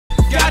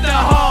Got the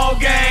whole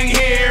gang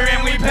here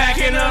and we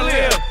packing a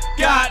lip.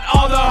 Got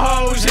all the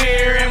hoes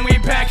here and we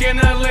packing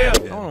a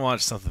lip. I want to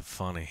watch something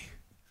funny.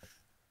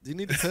 Do you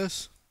need to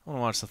piss? I want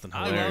to watch something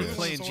I hilarious. love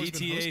playing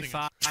GTA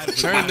 5.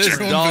 Turn this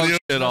dog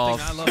shit off.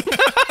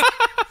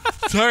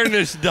 Turn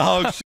this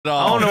dog shit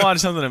off. I want to watch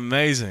something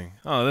amazing.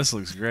 Oh, this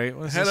looks great.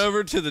 What is Head this?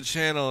 over to the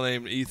channel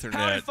named Ethernet.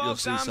 Howdy, folks, You'll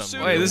see I'm something.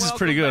 Super. Wait, this is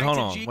pretty good. Hold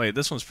Welcome back on. to Wait,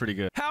 this one's pretty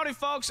good. Howdy,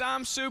 folks.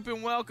 I'm Soup,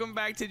 and welcome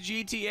back to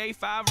GTA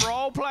 5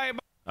 Roleplay.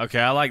 Okay,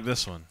 I like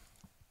this one.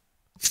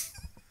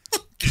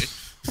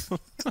 Am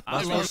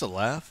I supposed to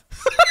laugh?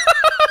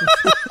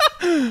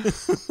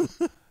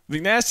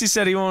 McNasty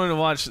said he wanted to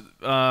watch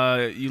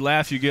You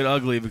Laugh, You Get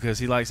Ugly because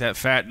he likes that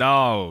fat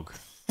dog.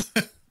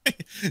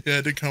 Yeah,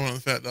 I did comment on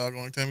the fat dog a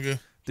long time ago.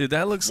 Dude,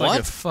 that looks like a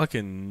What?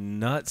 fucking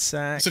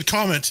nutsack. I said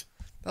comment.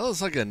 That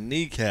looks like a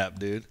kneecap,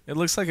 dude. It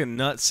looks like a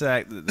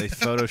nutsack that they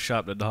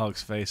photoshopped a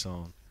dog's face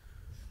on.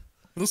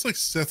 It looks like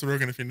Seth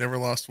Rogen if he never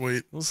lost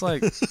weight. Looks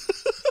like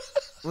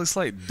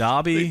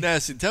Dobby.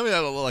 Nasty. Tell me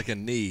that look like a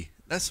knee.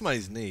 That's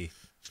somebody's knee.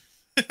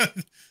 Yeah,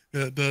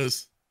 it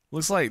does.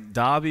 Looks like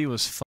Dobby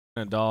was fucking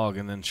a dog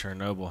and then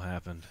Chernobyl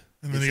happened.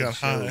 And then he got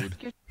high.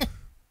 Showed.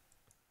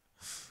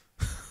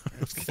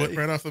 Flip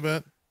right off the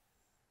bat.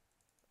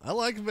 I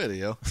like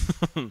video.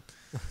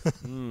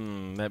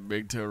 That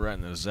big toe right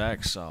in the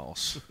Zach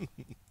sauce.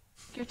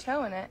 Your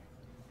toe in it,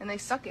 and they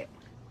suck it.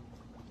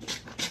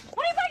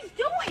 What are you guys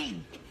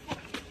doing?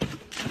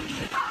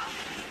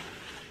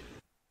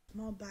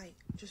 Small bite.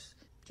 Just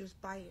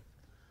bite it.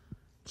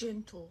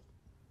 Gentle.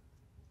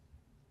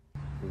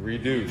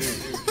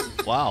 Reduce.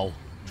 Wow.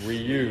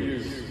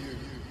 Reuse.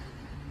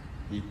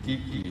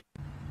 Ikiki.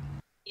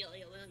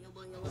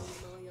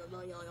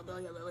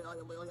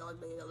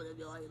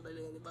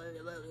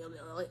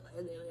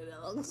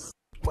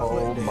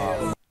 Oh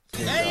my.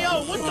 Hey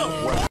yo, what the?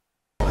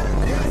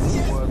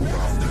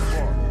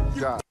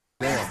 God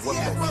damn, what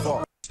the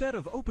fuck? Instead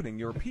of opening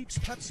your Peeps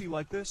Pepsi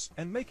like this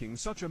and making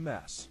such a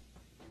mess,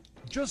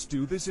 just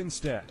do this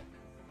instead.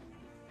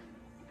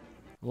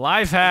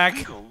 Life hack.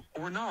 Legal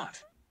or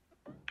not.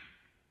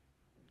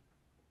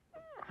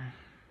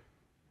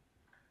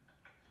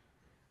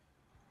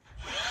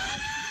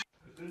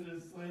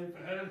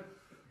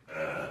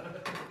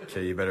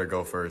 Okay, you better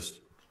go first.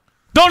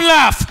 Don't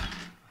laugh!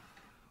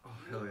 Oh,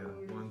 hell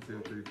yeah. 1,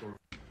 2, 3, 4.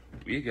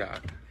 We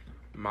got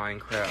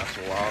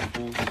Minecraft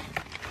waffles.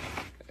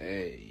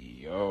 Hey,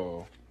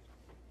 yo.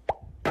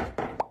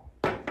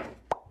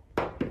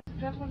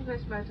 Just one of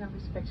those flights I'm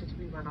expected to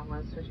be run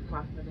on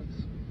 35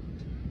 minutes.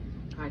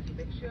 Kindly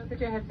make sure that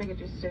your head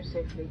baggage is stowed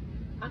safely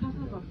and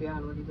nothing off the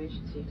aisle when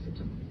emergency exit.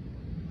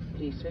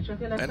 Please switch off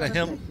your left And hand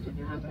him. and place it in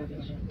your hand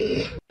baggage.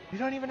 You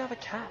don't even have a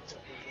cat.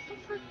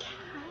 For a cat?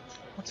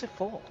 What's it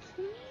for?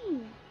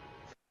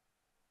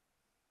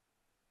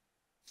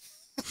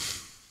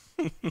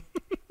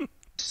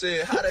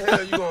 Said, how the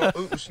hell you gonna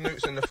oop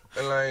snoops in the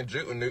f***ing line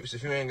drootin' noops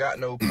if you ain't got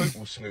no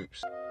poople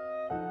snoops?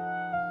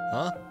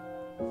 Huh?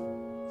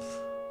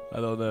 I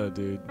don't know,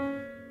 dude.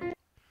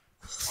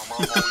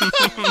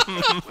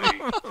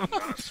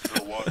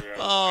 Spill water out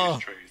of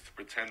the trays to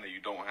pretend that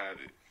you don't have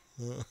it.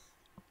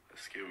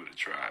 Let's give it a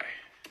try.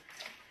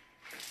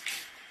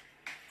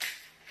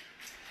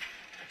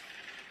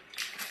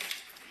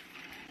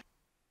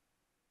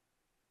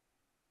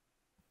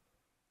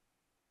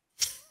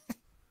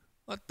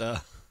 What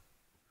the?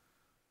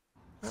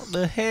 What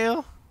the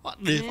hell?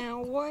 What the?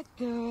 Now what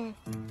the?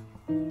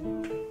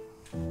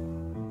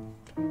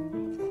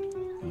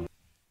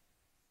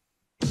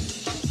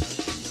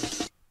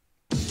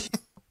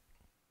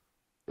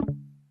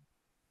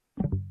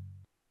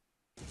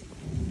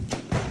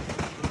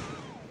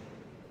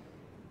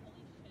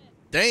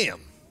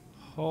 Damn.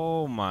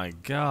 Oh my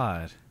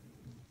god.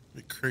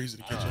 It'd be crazy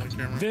to catch on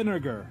camera.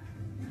 Vinegar.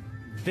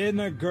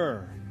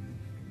 Vinegar.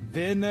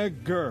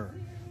 Vinegar.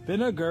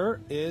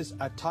 Vinegar is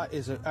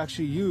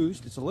actually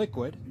used. It's a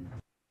liquid.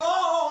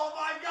 Oh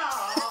my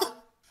god!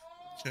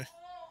 Okay.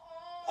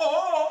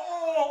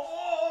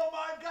 Oh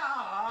my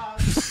god!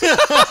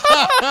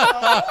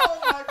 Oh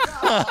my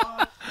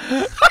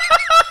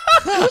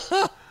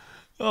god!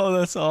 Oh,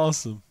 that's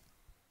awesome.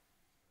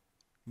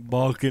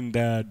 Balkan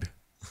Dad.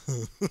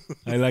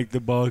 I like the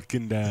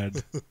Balkan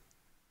Dad.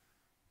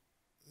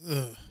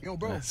 Yo,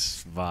 bro.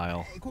 That's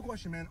vile. Hey, quick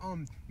question, man.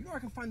 You know where I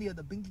can find the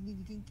binky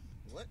kinky kinky?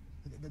 What?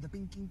 The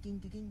binky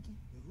kinky kinky.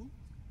 Who?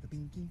 The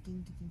binky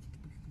kinky kinky.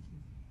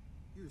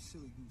 You're a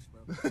silly goose,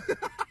 bro.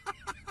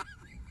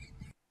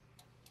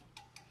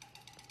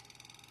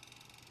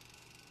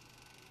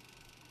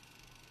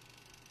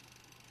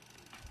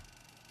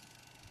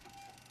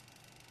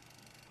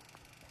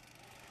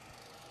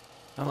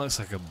 That looks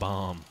like a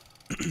bomb.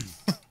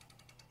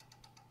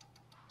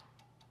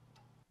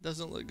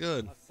 Doesn't look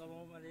good.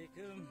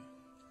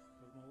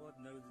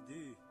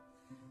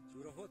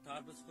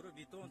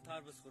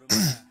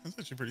 That's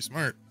actually pretty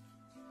smart.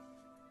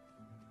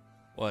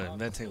 What,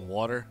 inventing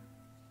water?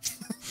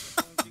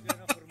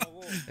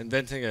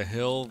 Inventing a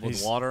hill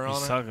with water on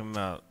He's it? talking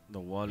about the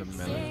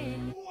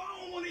watermelon. Oh,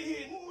 I don't want to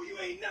hear. Oh, you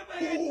ain't never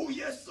had. Oh,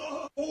 yes,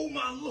 sir. Oh,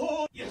 my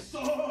lord. Yes, sir.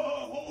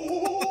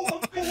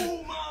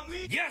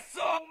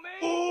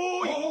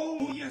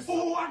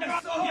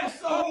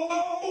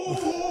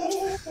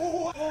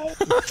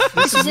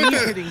 This is like,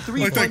 hitting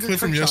like that 300 clip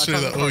from trick shots yesterday,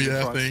 on that the oh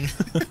yeah target thing.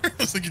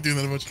 It's like you're doing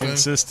that a bunch of times.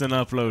 Consistent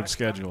upload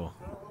schedule.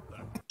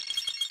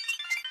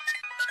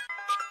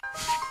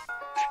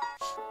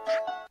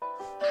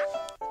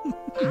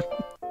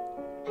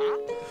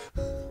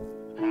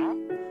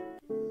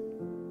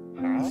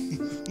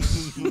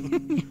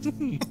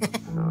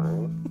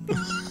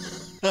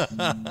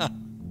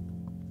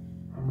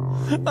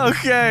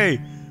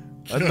 Okay,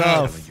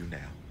 enough. You now.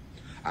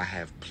 I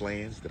have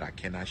plans that I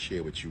cannot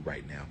share with you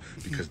right now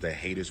because the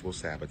haters will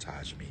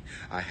sabotage me.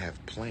 I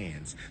have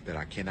plans that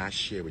I cannot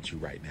share with you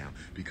right now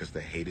because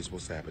the haters will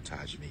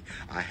sabotage me.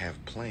 I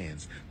have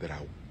plans that I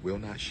will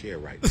not share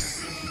right now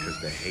because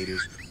the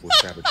haters will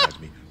sabotage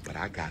me. But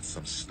I got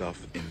some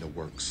stuff in the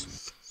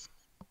works.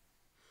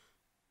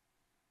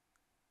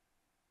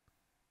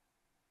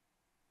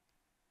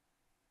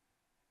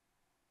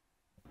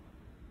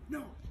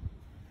 No.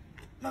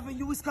 Loving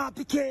you is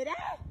complicated.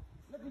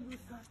 Loving you is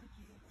complicated.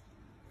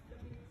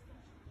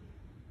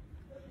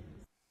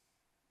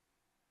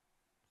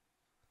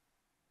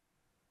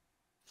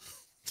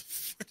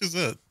 What is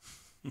that?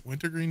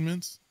 Wintergreen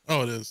mints?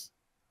 Oh, it is.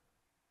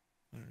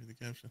 I read the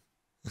caption.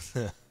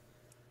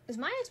 Is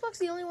my Xbox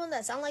the only one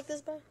that sound like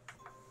this, bro?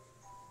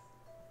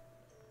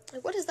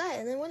 Like, what is that?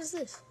 And then what is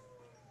this?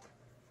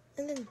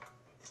 And then...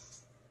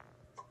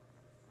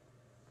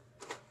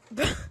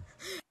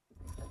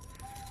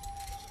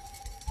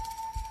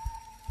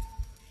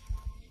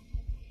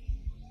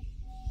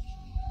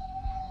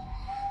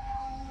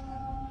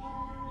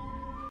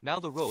 Now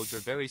the roads are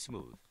very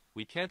smooth.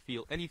 We can't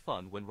feel any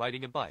fun when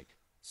riding a bike.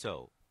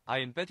 So, I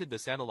invented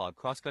this analog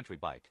cross-country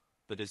bike.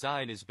 The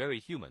design is very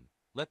human.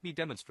 Let me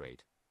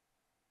demonstrate.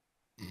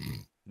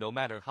 No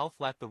matter how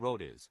flat the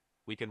road is,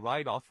 we can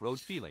ride off-road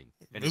feeling,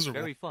 and it's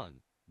very fun,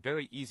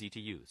 very easy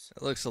to use.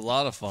 It looks a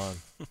lot of fun.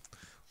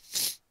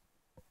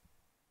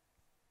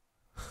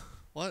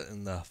 What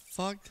in the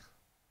fuck?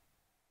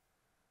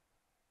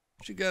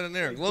 What you got in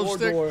there? A glow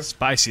stick?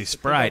 Spicy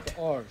Sprite.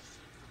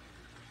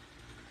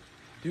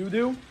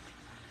 Do-do?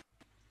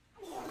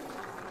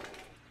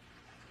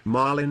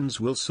 Marlins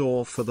will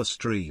soar for the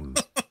stream.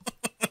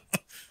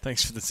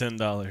 Thanks for the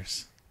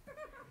 $10.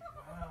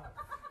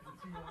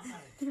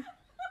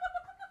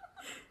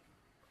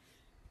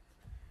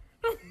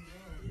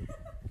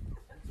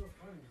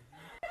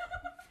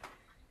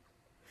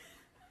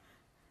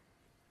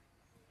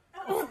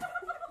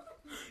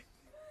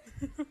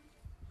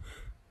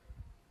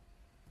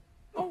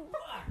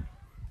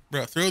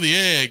 Bro, throw the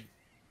egg.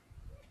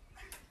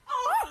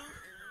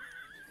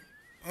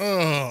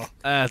 Oh,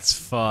 that's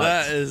fucked.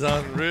 That is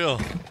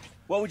unreal.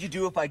 What would you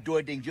do if I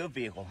door dinged your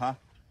vehicle, huh?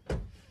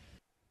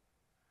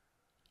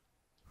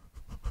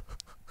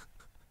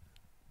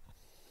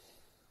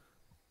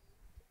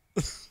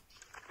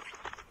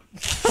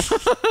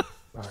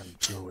 I'm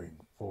going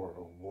for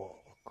a walk.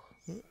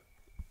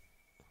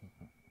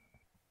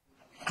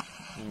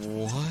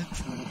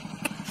 What?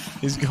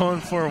 He's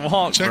going for a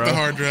walk, check bro. the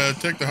hard drive.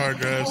 Check the hard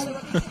drives.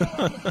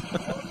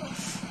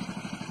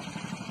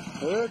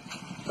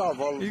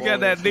 You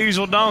got that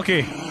diesel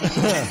donkey.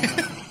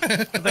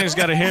 That thing's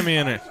got a Hemi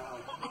in it.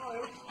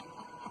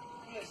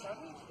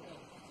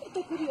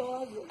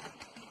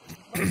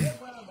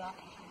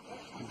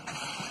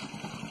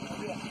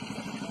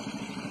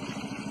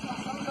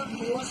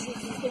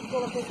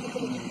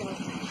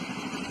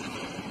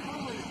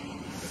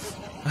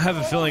 I have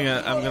a feeling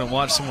I'm going to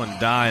watch someone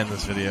die in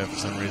this video for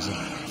some reason.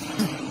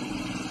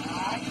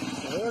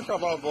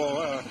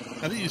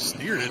 How do you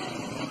steer it?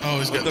 Oh,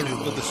 he's got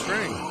with the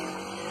string.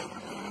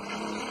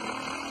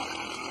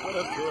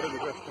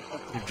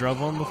 You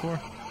drove one before?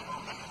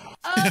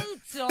 Oh,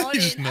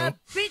 darling, a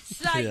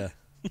bitch like... Yeah.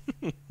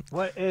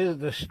 What is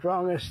the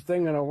strongest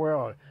thing in the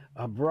world?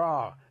 A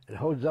bra. It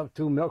holds up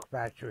 2 milk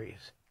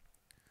factories.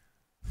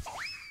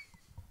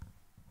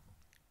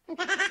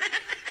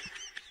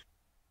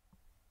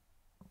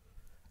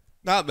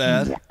 Not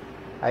bad.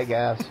 I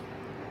guess.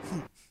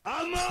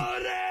 Amore!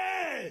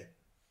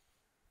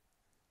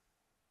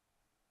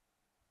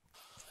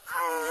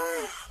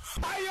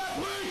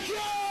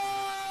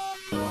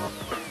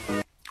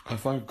 I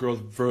find girls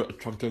very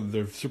attractive.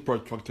 They're super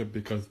attractive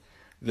because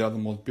they have the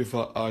most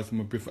beautiful eyes, the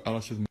most beautiful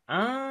eyelashes.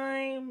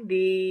 I'm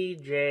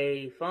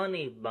DJ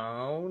Funny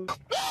Bone.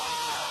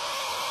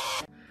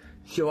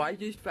 So I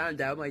just found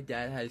out my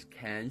dad has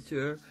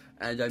cancer,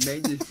 and I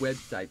made this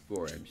website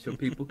for him so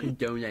people can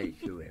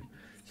donate to him.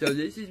 So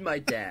this is my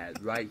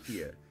dad right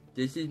here.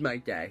 This is my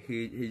dad.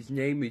 His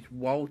name is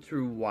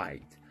Walter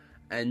White,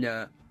 and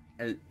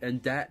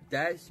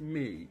that's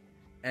me,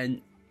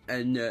 and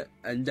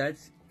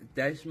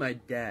that's my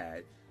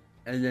dad,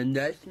 and then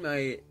that's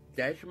my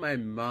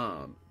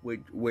mom,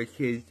 which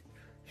is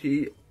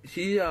she's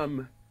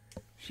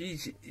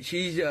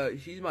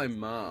my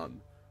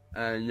mom,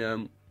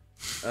 and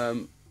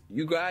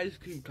you guys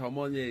can come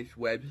on this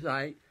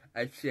website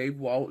at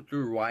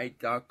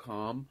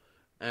SaveWalterWhite.com,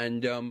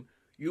 and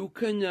you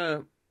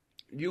can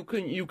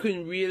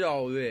read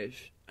all this,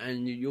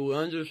 and you'll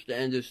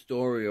understand the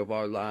story of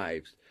our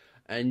lives.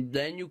 and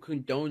then you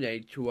can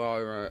donate to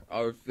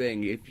our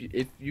thing. If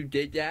you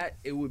did that,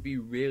 it would be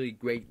really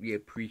greatly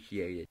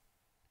appreciated.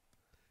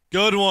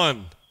 Good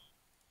one.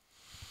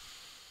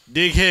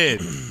 Dickhead.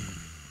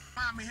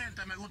 Mi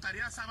gente, me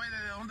gustaría saber de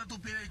dónde tú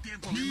pides el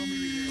tiempo viendo mi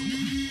video.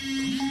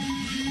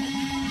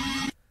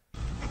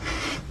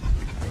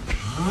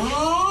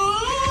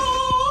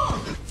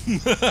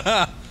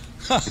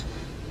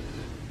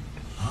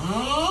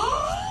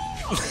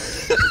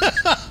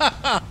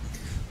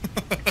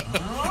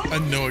 I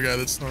know a guy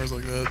that snores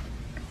like that.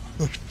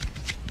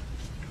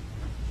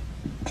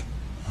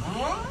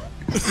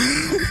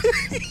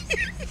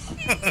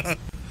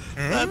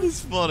 That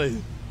is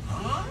funny.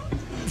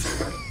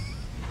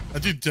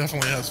 That dude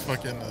definitely has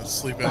fucking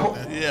sleep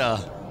apnea. Yeah.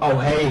 Oh,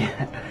 hey.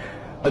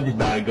 I'm just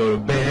about to go to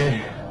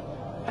bed.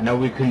 I know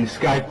we couldn't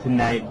Skype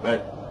tonight,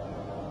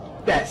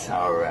 but that's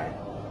alright.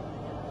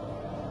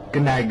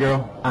 Good night,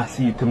 girl. I'll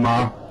see you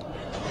tomorrow.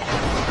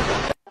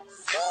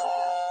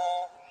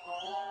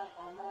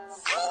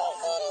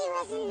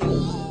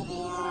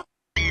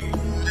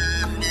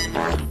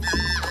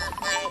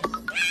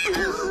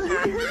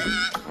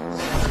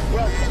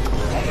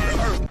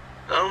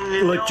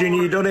 Look, Jeannie,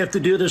 you don't have to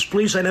do this,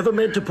 please. I never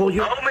meant to pull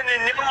your...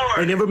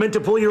 I never meant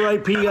to pull your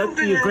IP at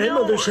your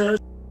grandmother's house.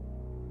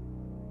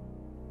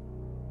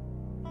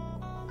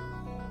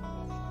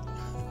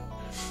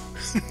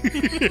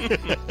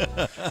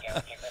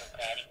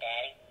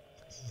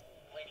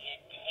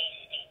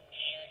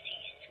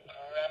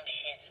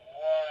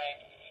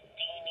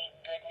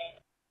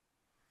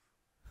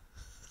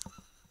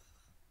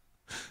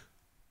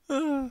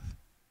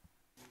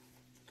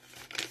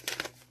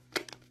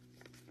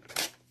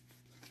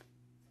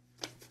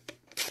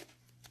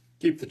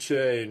 Keep the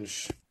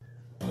change.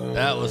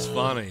 That was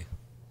funny.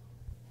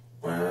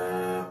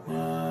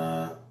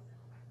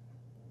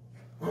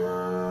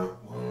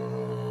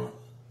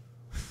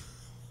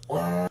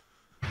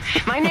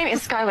 My name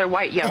is Skylar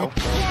White, yo.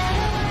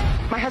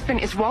 My husband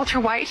is Walter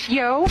White,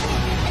 yo.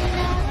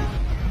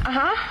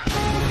 Uh-huh.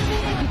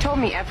 He told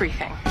me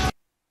everything.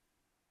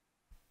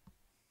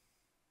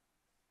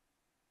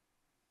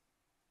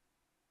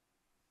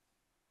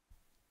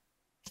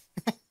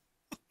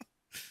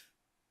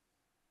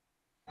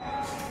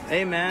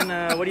 Hey man,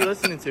 what are you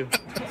listening to?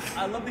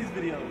 I love these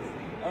videos.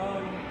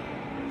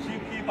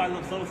 Cheap Keep, I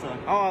Love Sosa.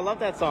 Oh, I love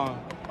that song.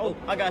 Oh,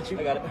 I got you.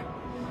 I got it.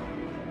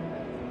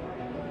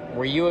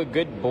 Were you a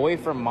good boy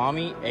for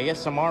mommy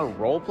ASMR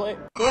roleplay?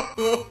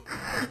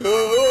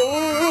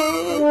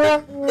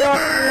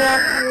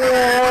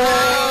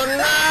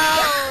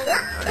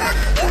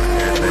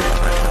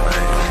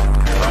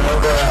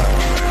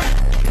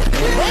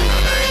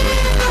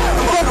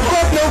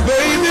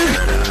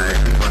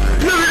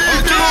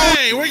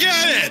 Okay, we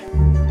got it!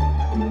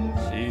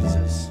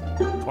 Jesus.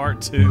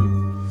 Part 2. I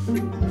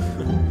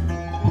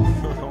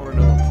want to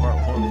know what part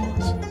 1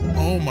 was.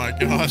 Oh my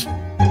god.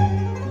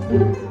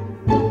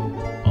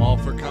 All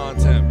for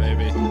content,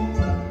 baby.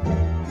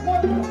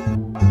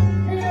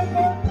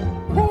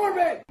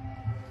 Corbin!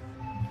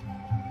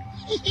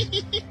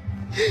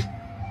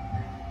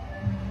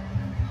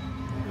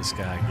 This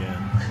guy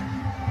again.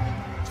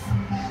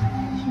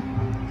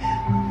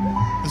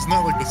 Isn't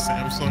that like the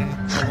Samsung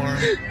alarm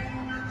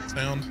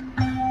sound?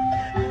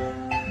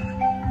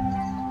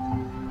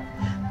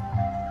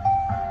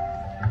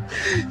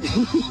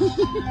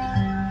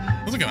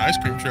 That's like an ice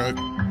cream truck.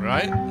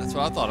 Right? That's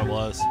what I thought it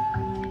was.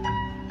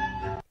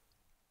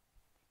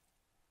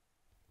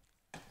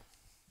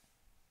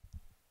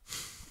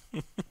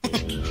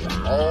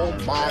 Oh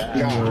my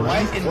god.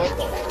 What in the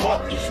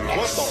fuck? What the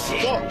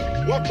fuck?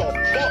 What the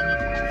fuck?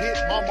 Hit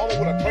my mama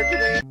with a turkey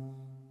wing?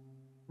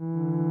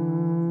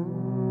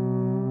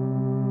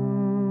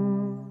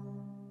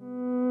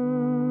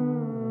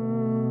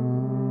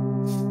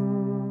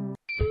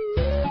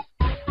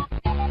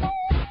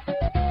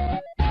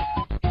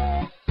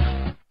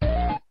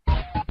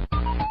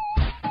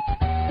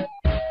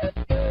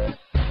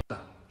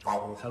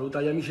 Saluta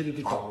agli amici di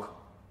TikTok.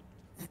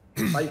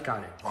 Vai il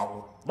cane.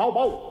 Bau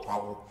bau.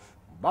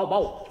 Bau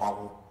bau.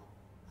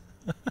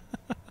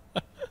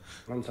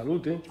 Non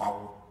saluti?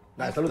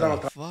 Dai, saluta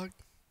un'altra. Fuck.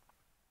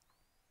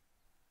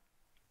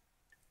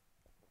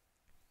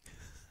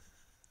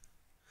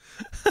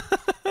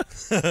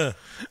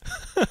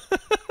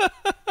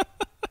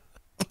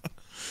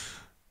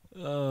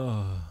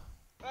 Oh.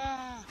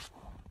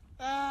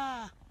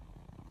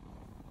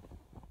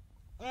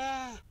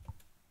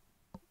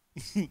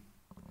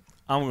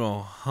 I'm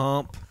gonna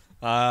hump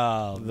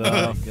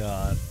the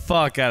God.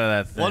 fuck out of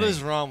that thing. What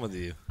is wrong with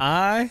you?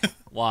 Why?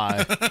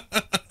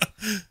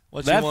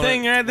 What that you wanna,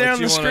 thing right there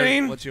on the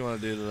screen? What you want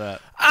to do to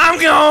that?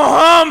 I'm gonna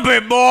hump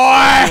it, boy!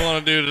 What you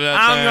want to do to that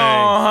I'm thing?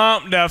 gonna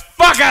hump the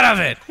fuck out of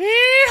it!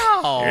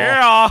 Yeehaw.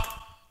 Yeah!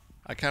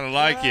 I kind of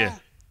like you.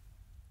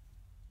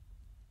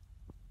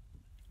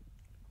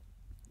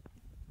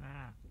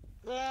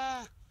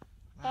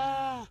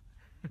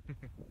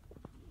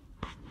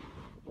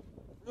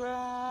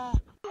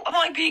 Am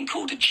I being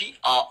called a Groomer?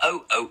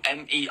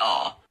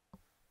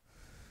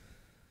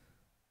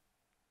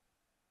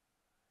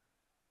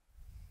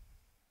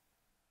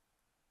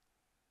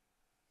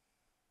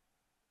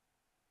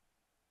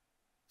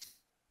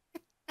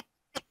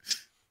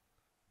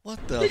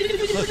 What the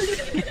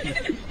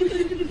fuck?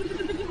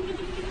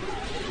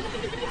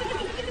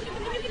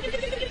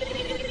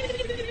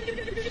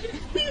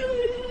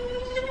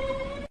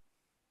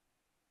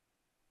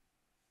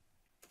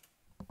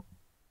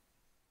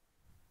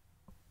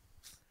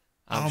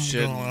 I'm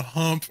shitting. gonna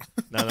hump.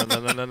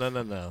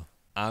 No.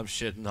 I'm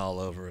shitting all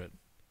over it.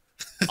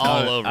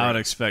 All over I would it.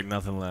 expect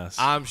nothing less.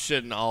 I'm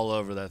shitting all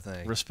over that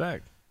thing.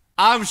 Respect.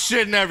 I'm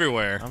shitting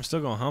everywhere. I'm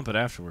still going to hump it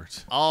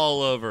afterwards.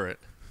 All over it.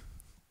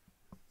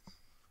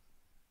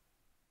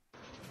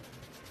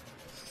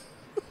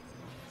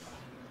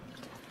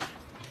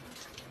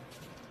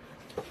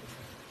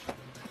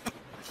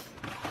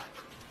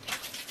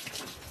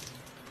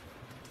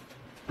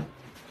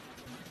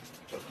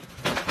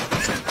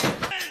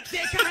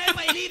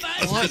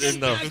 What in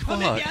the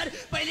fuck?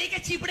 पहले के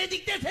चिपड़े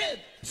दिखते थे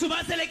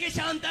सुबह से लेके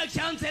शाम तक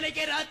शाम से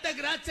लेके रात तक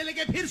रात से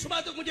लेके फिर सुबह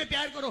तक मुझे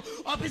प्यार करो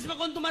ऑफिस में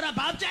कौन तुम्हारा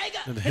बाप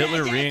जाएगा Did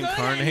Hitler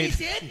reincarnate?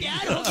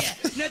 प्यार हो गया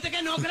नहीं तो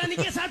क्या नौकरानी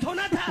के साथ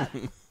होना था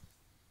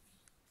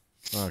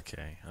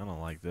Okay, I don't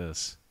like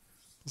this.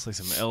 Looks like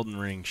some Elden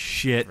Ring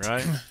shit.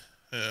 Right?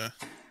 Yeah.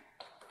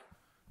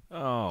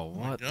 Oh,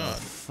 what the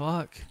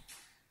fuck?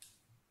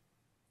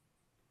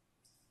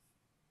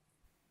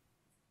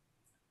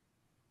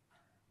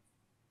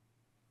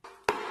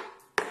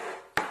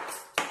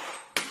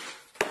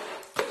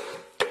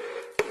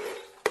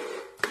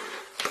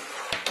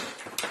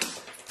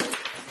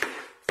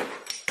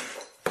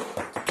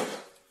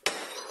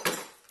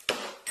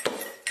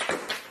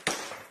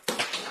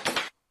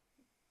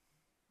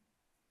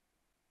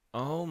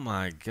 Oh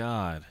my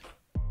god.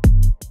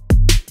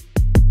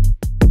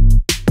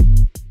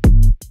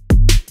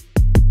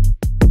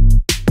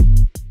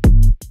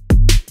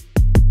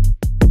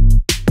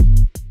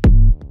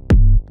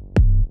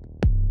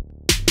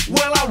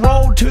 Well, I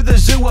rode to the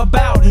zoo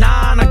about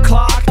 9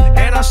 o'clock,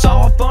 and I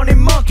saw a funny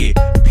monkey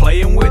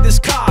playing with his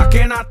cock,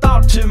 and I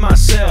thought to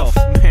myself,